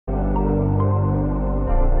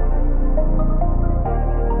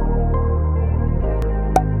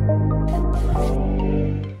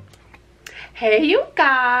Hey you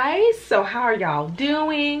guys, so how are y'all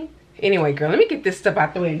doing? Anyway, girl, let me get this stuff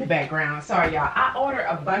out the way in the background. Sorry y'all, I ordered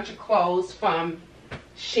a bunch of clothes from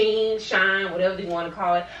Sheen, Shine, whatever you want to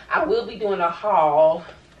call it. I will be doing a haul.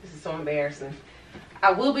 This is so embarrassing.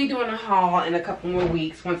 I will be doing a haul in a couple more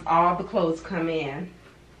weeks once all the clothes come in.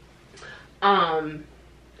 I'm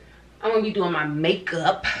gonna be doing my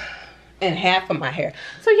makeup and half of my hair.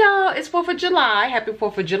 So y'all, it's 4th of July. Happy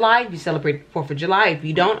 4th of July if you celebrate 4th of July. If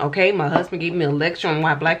you don't, okay, my husband gave me a lecture on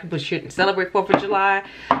why black people shouldn't celebrate 4th of July.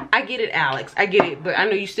 I get it, Alex, I get it, but I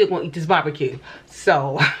know you still gonna eat this barbecue.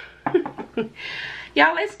 So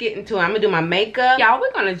y'all, let's get into it. I'm gonna do my makeup. Y'all,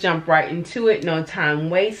 we're gonna jump right into it. No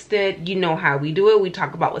time wasted. You know how we do it. We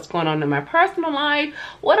talk about what's going on in my personal life,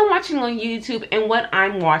 what I'm watching on YouTube, and what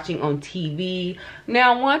I'm watching on TV.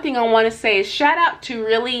 Now, one thing I want to say is shout out to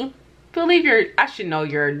Really. I should know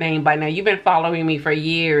your name by now. You've been following me for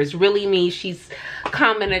years. Really Me, she's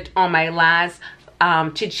commented on my last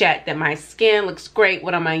chit chat that my skin looks great.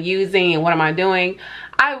 What am I using and what am I doing?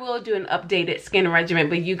 I will do an updated skin regimen,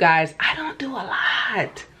 but you guys, I don't do a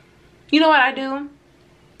lot. You know what I do?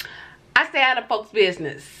 I stay out of folks'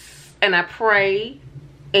 business and I pray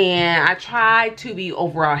and I try to be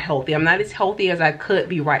overall healthy. I'm not as healthy as I could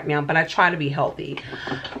be right now, but I try to be healthy.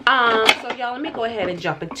 So y'all, let me go ahead and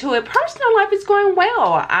jump into it. Personal life is going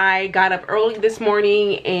well. I got up early this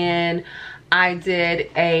morning and I did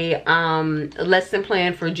a lesson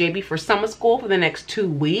plan for JB for summer school for the next 2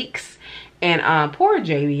 weeks. And poor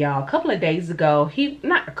JB, y'all, 2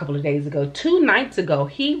 nights ago,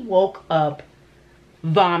 he woke up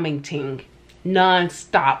vomiting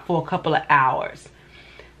non-stop for a couple of hours.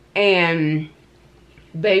 And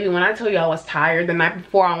baby, when I told you I was tired, the night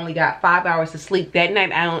before I only got 5 hours of sleep. That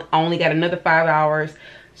night I only got another 5 hours.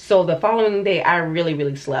 So the following day I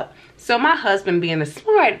really slept. So my husband, being the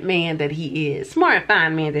smart man that he is, smart and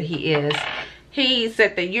fine man that he is, he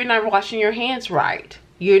said that you're not washing your hands right.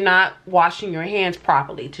 You're not washing your hands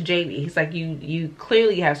properly to JB. He's like, you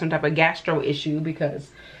clearly have some type of gastro issue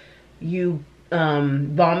because you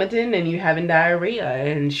vomiting and you having diarrhea.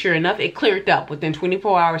 And sure enough, it cleared up. Within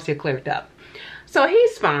 24 hours, it cleared up. So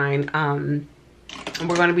he's fine.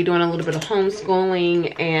 We're going to be doing a little bit of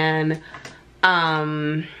homeschooling and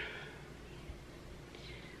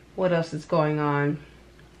what else is going on?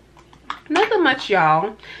 Nothing much,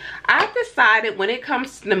 y'all. I've decided when it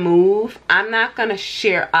comes to the move, I'm not going to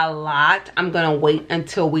share a lot. I'm going to wait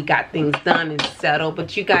until we got things done and settled.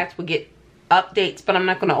 But you guys will get updates, but I'm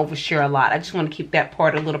not going to overshare a lot. I just want to keep that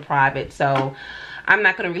part a little private. So I'm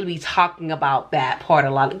not going to really be talking about that part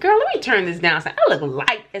a lot. Girl, let me turn this down. So I look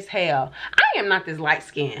light as hell. I am not this light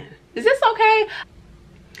skinned. Is this okay?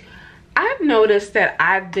 I've noticed that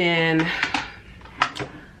I've been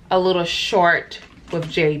a little short with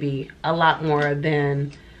JB, a lot more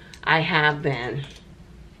than I have been.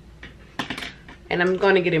 And I'm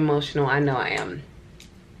going to get emotional. I know I am.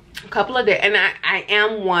 A couple of days, and I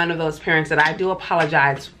am one of those parents that I do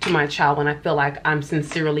apologize to my child when I feel like I'm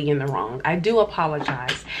sincerely in the wrong. I do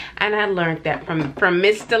apologize. And I learned that from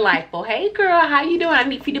Miss Delightful. Hey girl, how you doing? I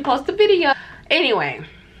need for you to post a video. Anyway,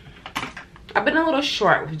 I've been a little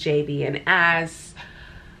short with JB, and as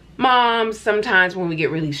moms, sometimes when we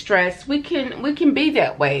get really stressed, we can be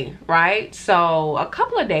that way, right? So a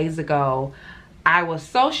couple of days ago, I was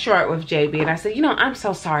so short with JB and I said, you know, I'm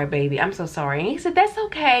so sorry, baby. I'm so sorry. And he said, that's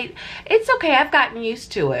okay. It's okay. I've gotten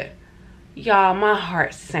used to it. Y'all, my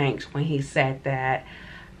heart sank when he said that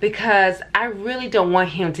because I really don't want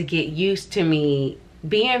him to get used to me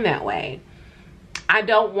being that way. I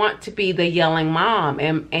don't want to be the yelling mom.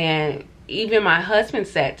 And even my husband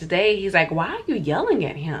said today, he's like, why are you yelling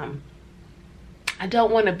at him? I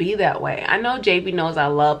don't want to be that way. I know JB knows I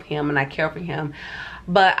love him and I care for him,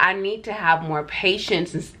 but I need to have more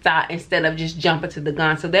patience and stop instead of just jumping to the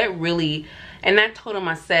gun. So that really, and I told him,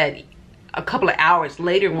 I said a couple of hours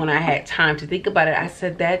later when I had time to think about it, I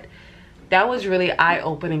said that was really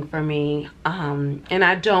eye-opening for me. And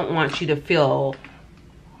I don't want you to feel,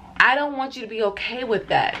 I don't want you to be okay with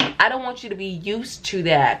that. I don't want you to be used to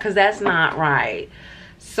that because that's not right.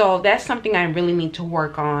 So that's something I really need to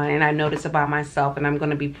work on, and I notice about myself, and I'm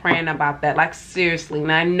going to be praying about that, like seriously.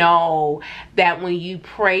 And I know that when you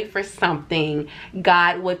pray for something,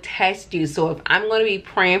 God will test you. So if I'm going to be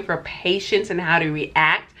praying for patience and how to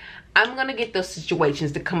react, I'm going to get those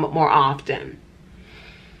situations to come up more often.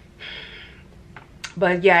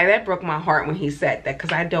 But yeah, that broke my heart when he said that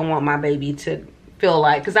because I don't want my baby to feel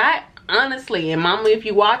like, because I honestly, and mama, if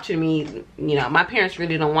you're watching me, you know, my parents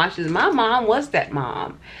really don't watch this. My mom was that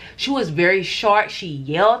mom. She was very short. She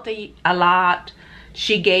yelled a lot.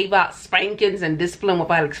 She gave out spankings and discipline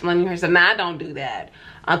without explaining herself. Now, I don't do that.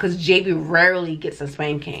 because JB rarely gets a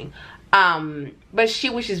spanking. But she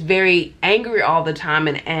was just very angry all the time,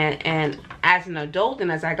 and as an adult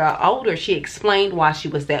and as I got older, she explained why she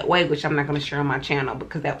was that way, which I'm not going to share on my channel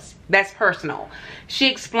because that's personal. She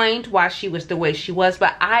explained why she was the way she was,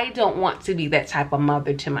 but I don't want to be that type of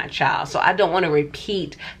mother to my child, so I don't want to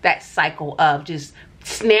repeat that cycle of just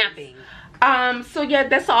snapping. So yeah,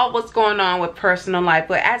 that's all what's going on with personal life.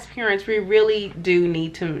 But as parents, we really do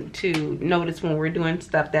need to notice when we're doing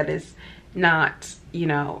stuff that is not, you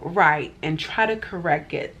know, right, and try to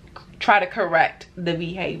correct it. Try to correct the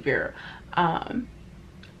behavior.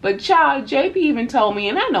 But child, JP even told me,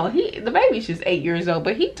 and I know the baby's just 8 years old,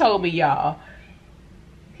 but he told me, y'all,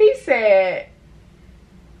 he said,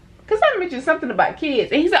 because I mentioned something about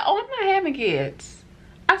kids, and he said, oh, I'm not having kids.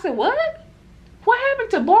 I said, what? What happened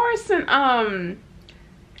to Boris and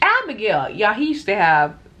Abigail? Y'all, he used to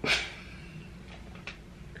have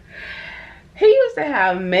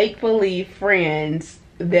make-believe friends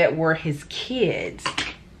that were his kids.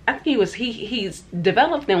 I think he's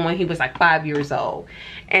developed them when he was like 5 years old,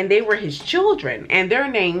 and they were his children, and their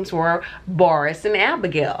names were Boris and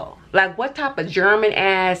Abigail. Like, what type of German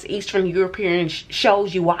ass Eastern European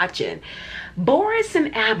shows you watching? Boris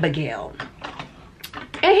and Abigail.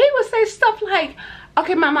 And he would say stuff like,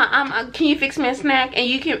 okay, mama, can you fix me a snack?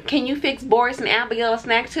 And can you fix Boris and Abigail a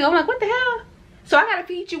snack too? I'm like, what the hell? So I gotta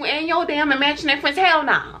feed you and your damn imaginary friends? Hell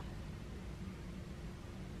no.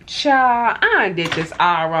 Child, I did this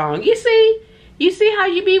all wrong. You see how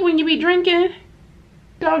you be when you be drinking?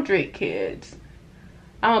 Don't drink, kids.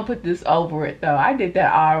 I'm gonna put this over it though. I did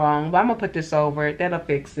that all wrong, but I'm gonna put this over it. That'll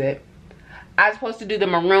fix it. I was supposed to do the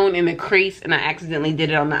maroon in the crease, and I accidentally did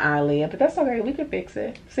it on the eyelid, but that's okay. We can fix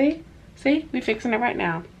it. See, we fixing it right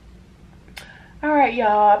now. All right,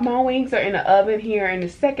 y'all, my wings are in the oven here. In a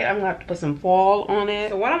second, I'm gonna have to put some foil on it.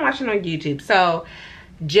 So what I'm watching on YouTube, so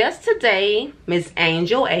just today, Miss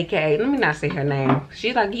Angel, aka, let me not say her name,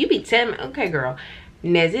 she's like, you be telling me, okay girl,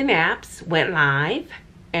 Nezzy Naps went live,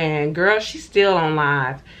 and girl, she's still on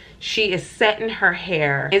live. She is setting her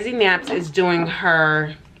hair. Nezzy Naps is doing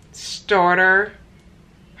her starter,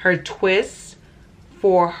 her twists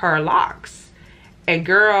for her locks. And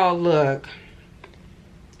girl, look,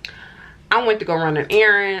 I went to go run an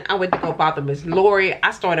errand. I went to go bother Miss Lori.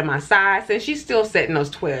 I started my sides, and she's still setting those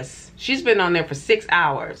twists. She's been on there for 6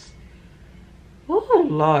 hours. Oh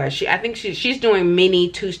Lord, I think she's doing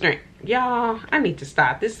mini 2-strand. Y'all, I need to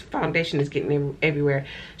stop. This foundation is getting everywhere.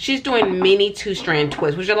 She's doing mini 2-strand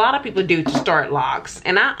twists, which a lot of people do to start locks.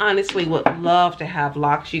 And I honestly would love to have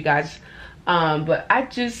locks, you guys. But I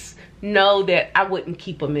just know that I wouldn't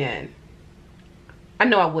keep them in. I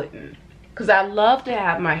know I wouldn't. Because I love to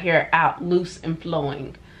have my hair out loose and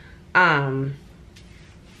flowing. But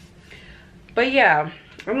yeah,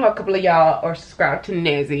 I know a couple of y'all are subscribed to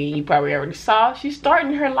Nezzy. You probably already saw. She's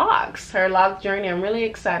starting her lock journey. I'm really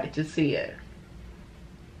excited to see it.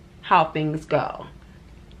 How things go.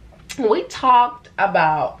 We talked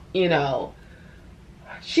about, you know,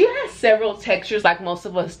 she has several textures like most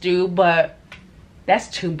of us do, but that's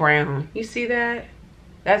too brown. You see that?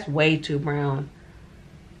 That's way too brown.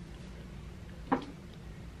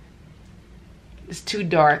 It's too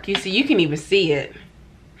dark. You see, you can even see it.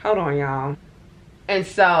 Hold on, y'all. And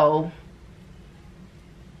so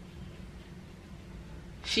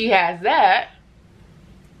she has that.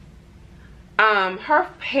 Her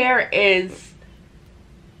hair is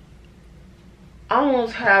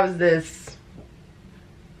almost has this.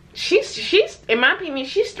 She's in my opinion,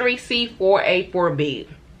 she's 3C, 4A, 4B.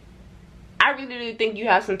 I really do think you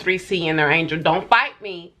have some 3C in there, Angel. Don't fight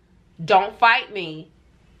me. Don't fight me.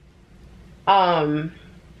 But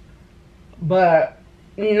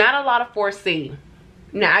not a lot of 4C.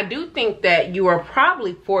 Now, I do think that you are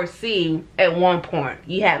probably 4C at one point.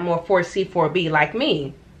 You had more 4C, 4B like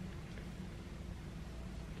me.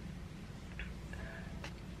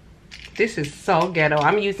 This is so ghetto.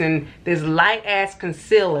 I'm using this light-ass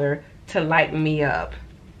concealer to lighten me up.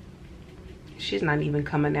 She's not even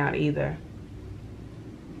coming out either.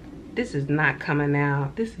 This is not coming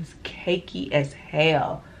out. This is cakey as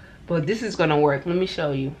hell. But this is gonna work. Let me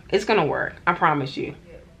show you. It's gonna work. I promise you.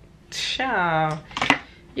 Child.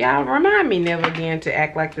 Y'all remind me never again to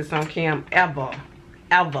act like this on cam. Ever.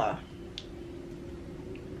 God,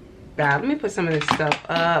 let me put some of this stuff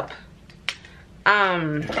up.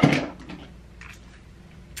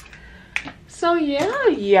 So yeah,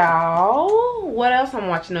 y'all. What else I'm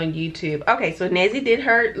watching on YouTube? Okay, so Nezzy did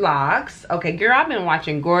her locks. Okay, girl, I've been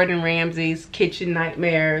watching Gordon Ramsay's Kitchen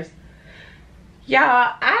Nightmares.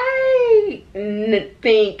 Y'all, I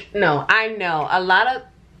know a lot of,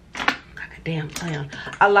 God, damn clown.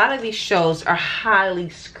 A lot of these shows are highly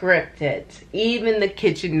scripted. Even the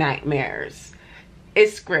Kitchen Nightmares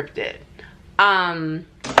is scripted.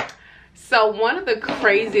 So one of the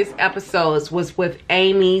craziest episodes was with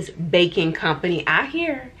Amy's Baking Company out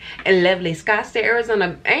here in lovely Scottsdale,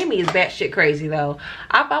 Arizona. Amy is batshit crazy though.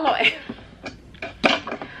 I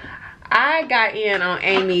got in on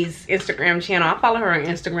Amy's Instagram channel. I follow her on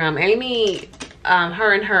Instagram. Amy,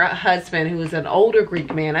 her and her husband, who's an older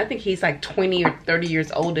Greek man, I think he's like 20 or 30 years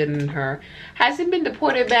older than her, hasn't been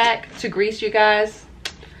deported back to Greece, you guys.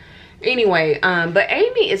 Anyway, but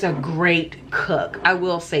Amy is a great cook. I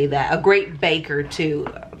will say that. A great baker too.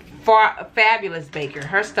 Fabulous baker.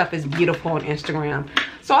 Her stuff is beautiful on Instagram.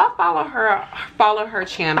 So I follow her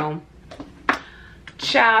channel.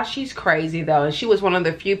 Child, she's crazy though. And she was one of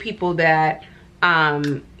the few people that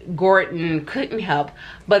Gordon couldn't help.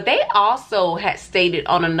 But they also had stated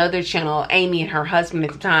on another channel, Amy and her husband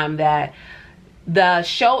at the time, that the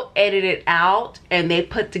show edited out and they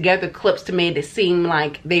put together clips to make it seem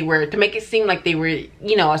like they were,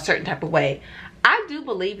 you know, a certain type of way. I do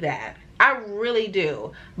believe that. I really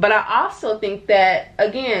do. But I also think that,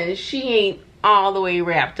 again, she ain't all the way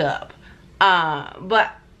wrapped up.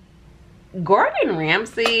 But Gordon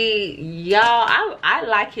Ramsay, y'all, I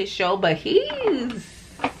like his show, but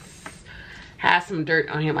has some dirt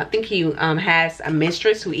on him. I think he has a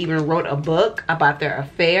mistress who even wrote a book about their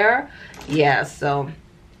affair. Yeah, so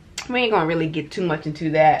we ain't gonna really get too much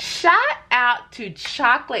into that. Shout out to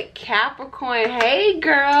Chocolate Capricorn. Hey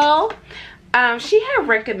girl. She had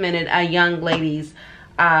recommended a young lady's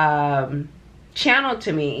channel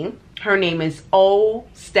to me. Her name is Old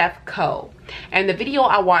Steph Co. And the video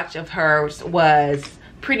I watched of hers was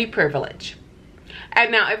Pretty Privilege.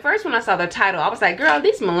 And now at first when I saw the title, I was like, girl,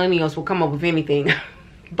 these millennials will come up with anything.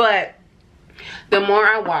 But the more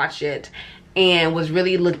I watched it and was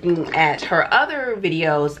really looking at her other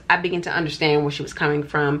videos, I began to understand where she was coming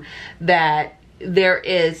from. That there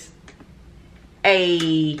is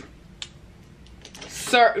a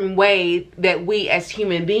certain way that we as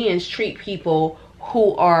human beings treat people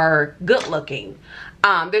who are good looking.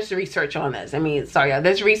 There's research on this. I mean, sorry,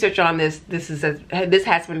 there's research on this. This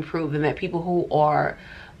has been proven that people who are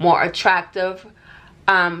more attractive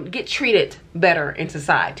get treated better in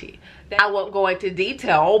society. I won't go into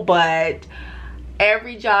detail, but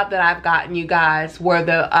every job that I've gotten, you guys, where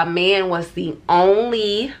a man was the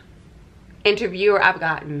only interviewer I've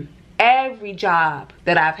gotten, every job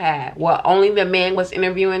that I've had where only the man was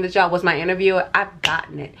interviewing the job, was my interviewer, I've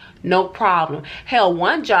gotten it. No problem. Hell,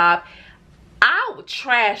 one job, I would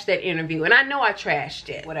trash that interview, and I know I trashed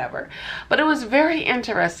it, whatever. But it was very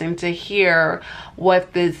interesting to hear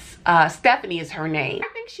what this, Stephanie is her name.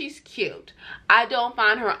 I think she's cute. I don't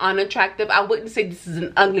find her unattractive. I wouldn't say this is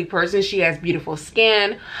an ugly person. She has beautiful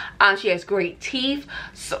skin. She has great teeth.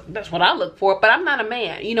 So that's what I look for, but I'm not a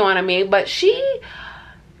man, you know what I mean? But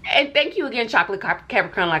and thank you again, Chocolate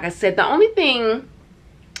Capricorn. Like I said, the only thing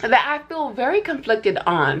that I feel very conflicted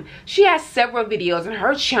on, she has several videos and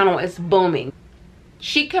her channel is booming.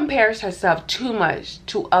 She compares herself too much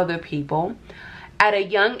to other people. At a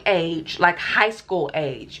young age, like high school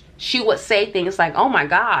age, she would say things like, oh my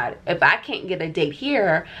God, if I can't get a date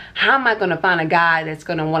here, how am I going to find a guy that's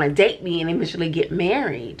going to want to date me and eventually get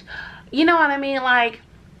married? You know what I mean? Like,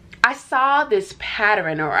 I saw this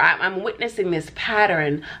pattern, or I'm witnessing this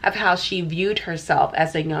pattern of how she viewed herself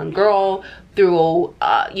as a young girl through,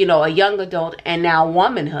 you know, a young adult and now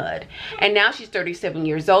womanhood. And now she's 37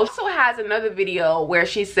 years old. She also has another video where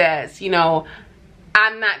she says, you know,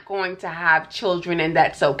 I'm not going to have children and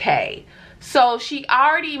that's okay. So she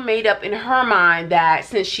already made up in her mind that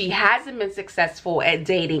since she hasn't been successful at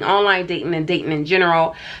dating, online dating and dating in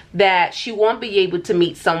general, that she won't be able to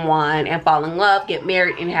meet someone and fall in love, get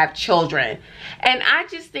married and have children. And I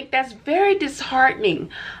just think that's very disheartening.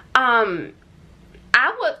 I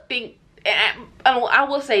would think, and I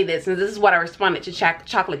will say this, and this is what I responded to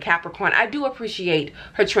Chocolate Capricorn. I do appreciate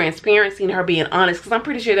her transparency and her being honest, because I'm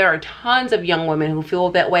pretty sure there are tons of young women who feel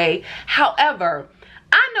that way. However,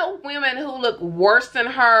 I know women who look worse than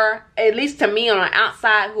her, at least to me on the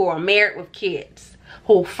outside, who are married with kids,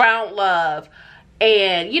 who found love,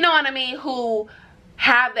 and you know what I mean, who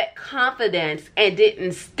have that confidence and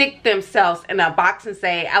didn't stick themselves in a box and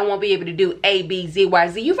say, I won't be able to do A, B, Z, Y,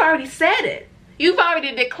 Z. You've already said it. You've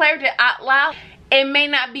already declared it out loud. It may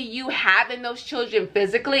not be you having those children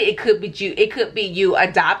physically. It could be you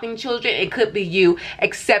adopting children. It could be you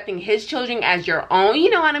accepting his children as your own. You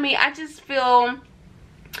know what I mean? I just feel,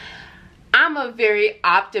 I I'm a very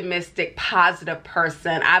optimistic, positive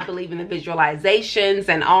person. I believe in the visualizations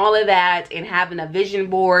and all of that, and having a vision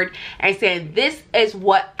board and saying, this is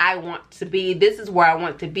what I want to be. This is where I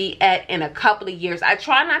want to be at in a couple of years. I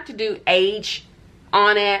try not to do age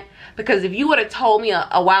on it, because if you would have told me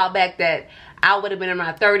a while back that I would have been in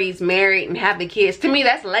my 30s, married and having kids, to me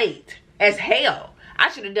that's late as hell. I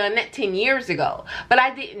should have done that 10 years ago. But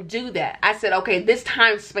I didn't do that. I said, okay, this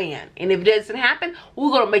time span. And if it doesn't happen, we're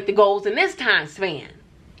going to make the goals in this time span.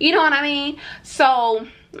 You know what I mean? So,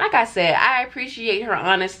 like I said, I appreciate her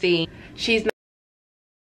honesty. She's not...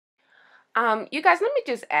 You guys, let me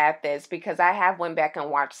just add this, because I have went back and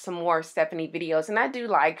watched some more Stephanie videos, and I do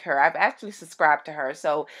like her. I've actually subscribed to her.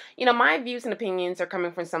 So, you know, my views and opinions are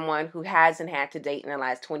coming from someone who hasn't had to date in the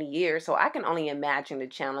last 20 years. So I can only imagine the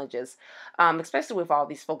challenges, especially with all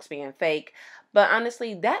these folks being fake. But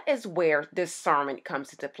honestly, that is where discernment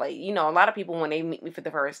comes into play. You know, a lot of people, when they meet me for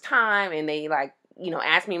the first time and they, like, you know,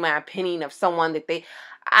 ask me my opinion of someone that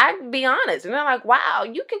I'd be honest. And they're like, wow,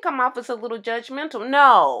 you can come off as a little judgmental.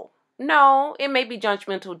 No, it may be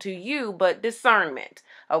judgmental to you, but discernment,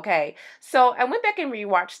 okay? So I went back and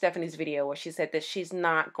rewatched Stephanie's video where she said that she's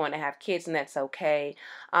not going to have kids, and that's okay.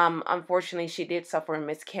 Unfortunately, she did suffer a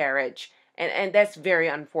miscarriage, and that's very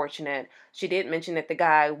unfortunate. She did mention that the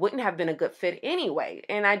guy wouldn't have been a good fit anyway,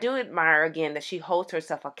 and I do admire, again, that she holds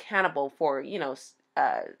herself accountable for, you know,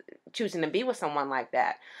 choosing to be with someone like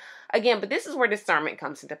that. Again, but this is where discernment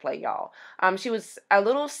comes into play, y'all. She was a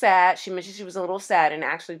little sad. She mentioned she was a little sad and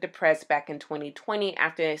actually depressed back in 2020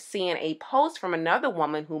 after seeing a post from another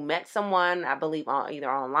woman who met someone, I believe, either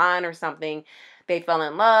online or something. They fell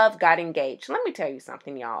in love, got engaged. Let me tell you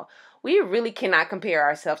something, y'all. We really cannot compare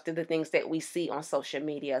ourselves to the things that we see on social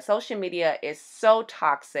media. Social media is so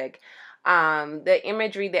toxic. The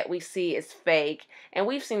imagery that we see is fake, and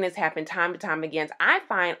we've seen this happen time and time again. I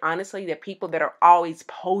find, honestly, that people that are always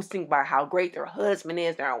posting about how great their husband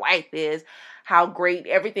is, their wife is, how great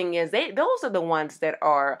everything is, those are the ones that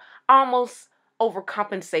are almost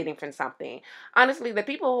overcompensating for something. Honestly, the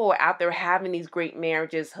people who are out there having these great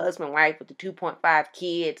marriages, husband, wife with the 2.5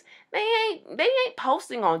 kids, they ain't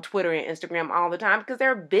posting on Twitter and Instagram all the time, because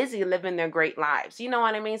they're busy living their great lives. You know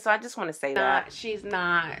what I mean? So I just want to say that she's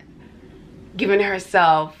not giving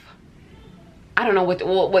herself, I don't know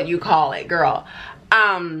what you call it, girl.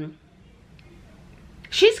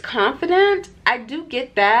 She's confident. I do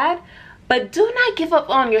get that. But do not give up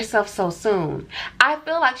on yourself so soon. I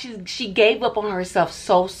feel like she gave up on herself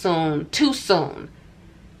so soon, too soon.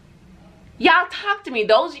 Y'all talk to me.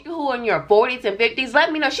 Those of you who are in your 40s and 50s,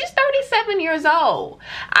 let me know. She's 37 years old.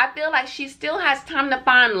 I feel like she still has time to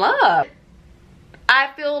find love. I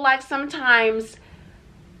feel like sometimes,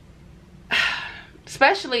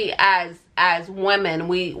 especially as women,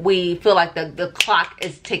 we feel like the clock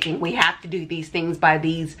is ticking. We have to do these things by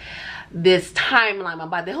this timeline.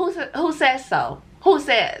 By who says so? Who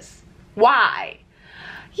says? Why?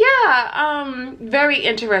 Yeah, very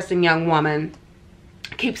interesting young woman.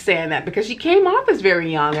 I keep saying that because she came off as very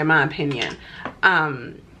young, in my opinion.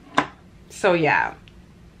 So yeah.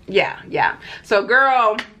 So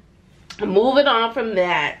girl, moving on from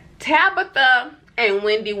that, Tabitha and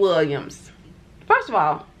Wendy Williams. First of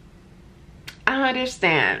all, I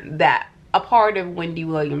understand that a part of Wendy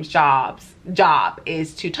Williams' job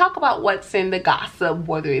is to talk about what's in the gossip,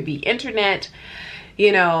 whether it be internet,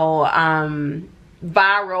 you know,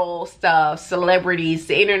 viral stuff, celebrities,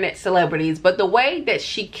 the internet celebrities. But the way that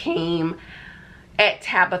she came at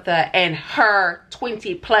Tabitha and her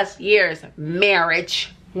 20+ years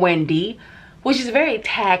marriage, Wendy, which is very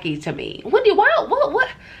tacky to me. Wendy, why are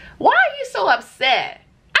you so upset?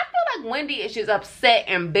 I feel like Wendy is just upset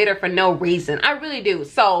and bitter for no reason. I really do.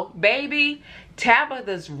 So, baby,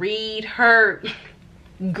 Tabitha's read, her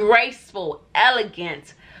graceful,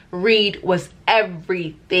 elegant read was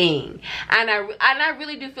everything. And I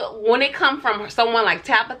really do feel, when it comes from someone like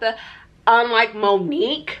Tabitha, unlike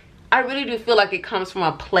Monique, I really do feel like it comes from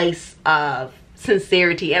a place of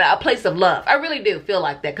sincerity and a place of love. I really do feel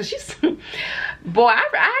like that, because she's boy,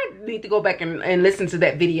 I need to go back and listen to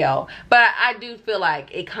that video. But I do feel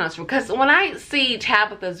like it comes from, because when I see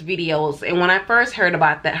Tabitha's videos, and when I first heard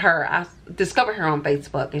about I discovered her on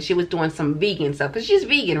Facebook, and she was doing some vegan stuff, because she's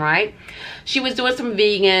vegan, right? She was doing some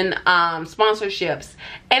vegan sponsorships,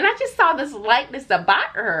 and I just saw this likeness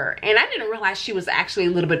about her, and I didn't realize she was actually a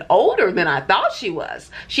little bit older than I thought she was.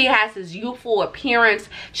 She has this youthful appearance.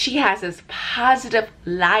 She has this positive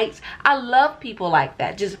light. I love people like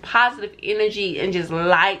that, just positive energy and just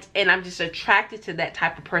light, and I'm just attracted to that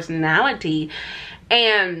type of personality.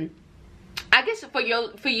 And I guess for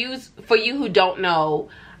you who don't know,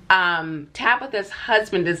 Tabitha's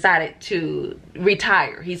husband decided to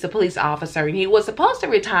retire. He's a police officer and he was supposed to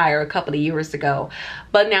retire a couple of years ago,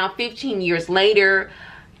 but now 15 years later,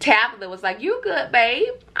 Tabitha was like, "You good,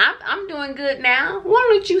 babe? I'm doing good now. Why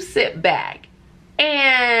don't you sit back?"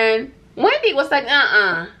 And Wendy was like, "Who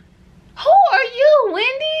are you,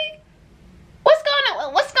 Wendy? What's going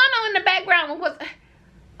on in the background?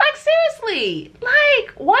 Like, seriously,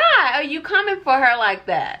 like, why are you coming for her like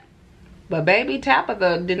that?" But baby,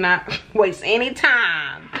 Tabitha did not waste any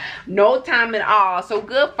time. No time at all. So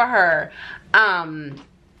good for her.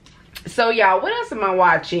 So y'all, what else am I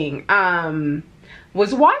watching?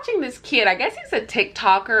 Was watching this kid. I guess he's a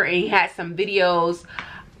TikToker and he had some videos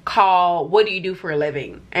called "What do you do for a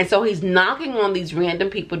living?" And so he's knocking on these random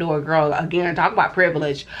people door. Girl, again, talk about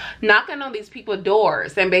privilege. Knocking on these people's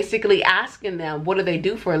doors and basically asking them what do they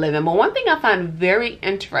do for a living. But one thing I find very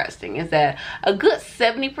interesting is that a good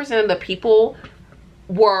 70% of the people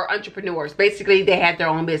were entrepreneurs. Basically, they had their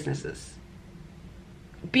own businesses.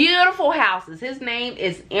 Beautiful houses. His name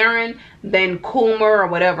is Aaron Van Coomer or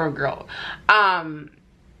whatever, girl.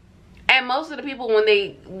 And most of the people, when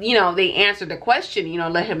they, you know, they answer the question, you know,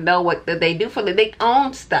 let him know what they do for them. They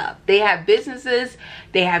own stuff. They have businesses.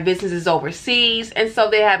 They have businesses overseas. And so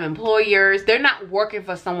they have employers. They're not working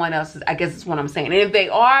for someone else, I guess is what I'm saying. And if they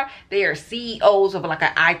are CEOs of like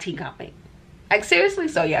an IT company. Like, seriously.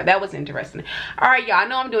 So yeah, that was interesting. All right, y'all. I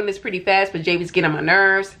know I'm doing this pretty fast, but JB's getting on my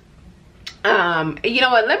nerves. You know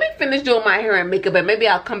what? Let me finish doing my hair and makeup, and maybe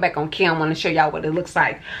I'll come back on camera and show y'all what it looks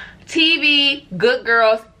like. TV, Good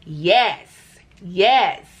Girls. Yes,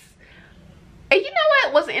 yes. And you know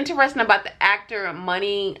what was interesting about the actor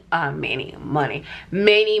Manny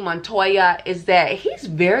Montoya is that he's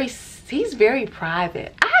very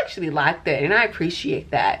private. I actually like that and I appreciate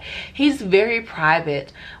that. He's very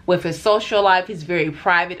private with his social life. He's very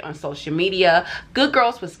private on social media. Good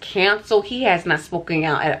Girls was canceled. He has not spoken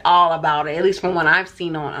out at all about it, at least from what I've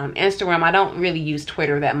seen on Instagram. I don't really use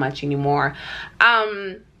Twitter that much anymore.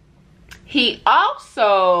 He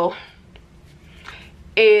also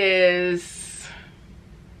is,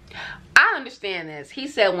 I understand this. He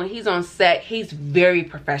said when he's on set, he's very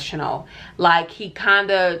professional. Like, he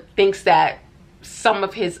kind of thinks that some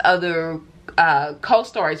of his other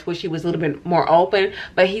co-stars wish he was a little bit more open,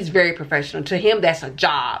 but he's very professional. To him, that's a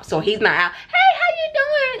job. So he's not out, "Hey, how you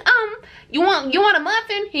doing? You want a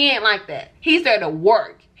muffin?" He ain't like that. He's there to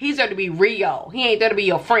work. He's there to be real. He ain't there to be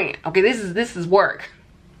your friend. Okay, this is work.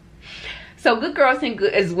 So Good Girls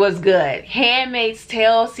was good. Handmaid's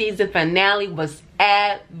Tale season finale was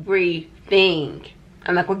everything.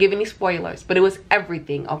 I'm not gonna give any spoilers, but it was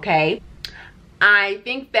everything, okay? I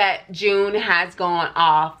think that June has gone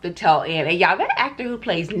off the tail end. And y'all, that actor who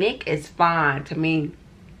plays Nick is fine to me.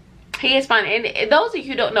 He is fine. And those of you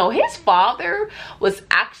who don't know, his father was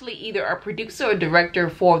actually either a producer or director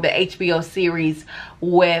for the HBO series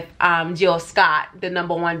with Jill Scott, the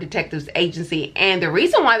 #1 detectives agency. And the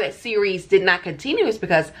reason why that series did not continue is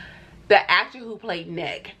because the actor who played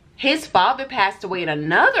Nick, his father passed away and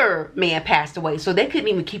another man passed away, so they couldn't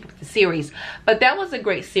even keep up the series. But that was a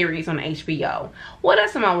great series on HBO. What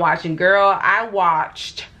else am I watching, girl? I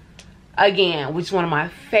watched, again, which is one of my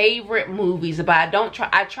favorite movies, but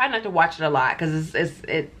I try not to watch it a lot because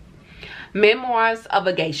it's Memoirs of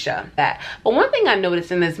a Geisha. But one thing I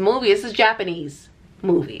noticed in this movie, it's a Japanese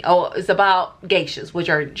movie. Oh, it's about geishas, which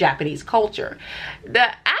are Japanese culture. The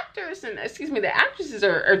actors and the actresses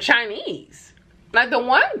are Chinese. Like, the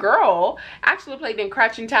one girl actually played in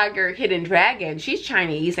Crouching Tiger, Hidden Dragon. She's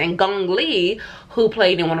Chinese. And Gong Li, who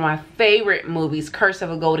played in one of my favorite movies, Curse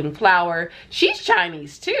of a Golden Flower, she's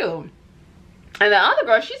Chinese too. And the other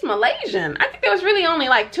girl, she's Malaysian. I think there was really only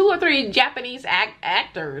like 2 or 3 Japanese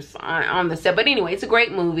actors on the set. But anyway, it's a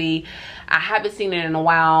great movie. I haven't seen it in a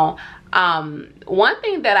while. One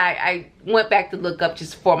thing that I went back to look up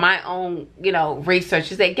just for my own, you know,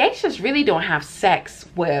 research is that geishas really don't have sex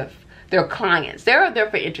with their clients. They're there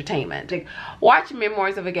for entertainment. Like, watch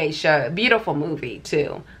Memoirs of a Geisha. Beautiful movie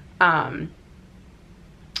too.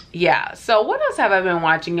 Yeah, so what else have I been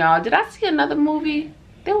watching, y'all? Did I see another movie?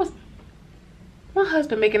 There was my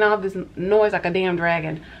husband making all this noise like a damn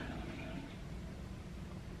dragon.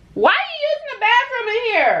 Why are you using the bathroom in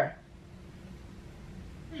here?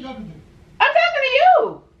 What are you talking to? I'm talking to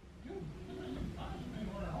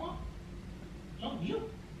you.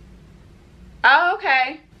 Oh,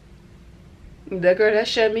 okay. The girl that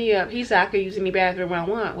shut me up, he said I could use any bathroom I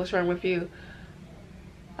want. What's wrong with you?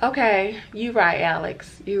 Okay, you right,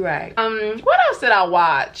 Alex. You right. What else did I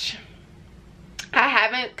watch? I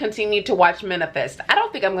haven't continued to watch Manifest. I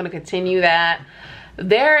don't think I'm gonna continue that.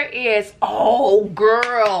 There is, oh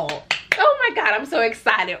girl, Oh my God, I'm so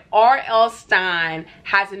excited. R.L. Stine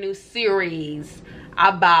has a new series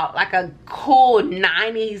about like a cool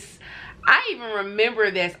 90s. I even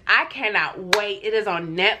remember this. I cannot wait. It is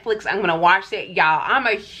on Netflix. I'm gonna watch it, y'all. I'm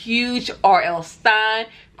a huge R.L. Stine.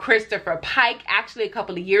 Christopher Pike, actually a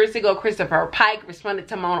couple of years ago, Christopher Pike responded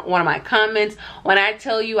to one of my comments. When I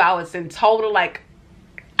tell you, I was in total, like,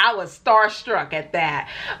 I was starstruck at that.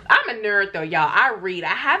 I'm a nerd though, y'all. I read.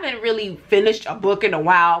 I haven't really finished a book in a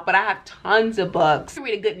while, but I have tons of books. I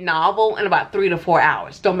read a good novel in about 3 to 4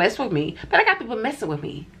 hours. Don't mess with me, but I got people messing with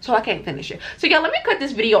me, so I can't finish it. So y'all, let me cut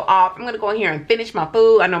this video off. I'm gonna go in here and finish my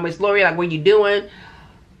food. I know Miss Lori, like, what you doing?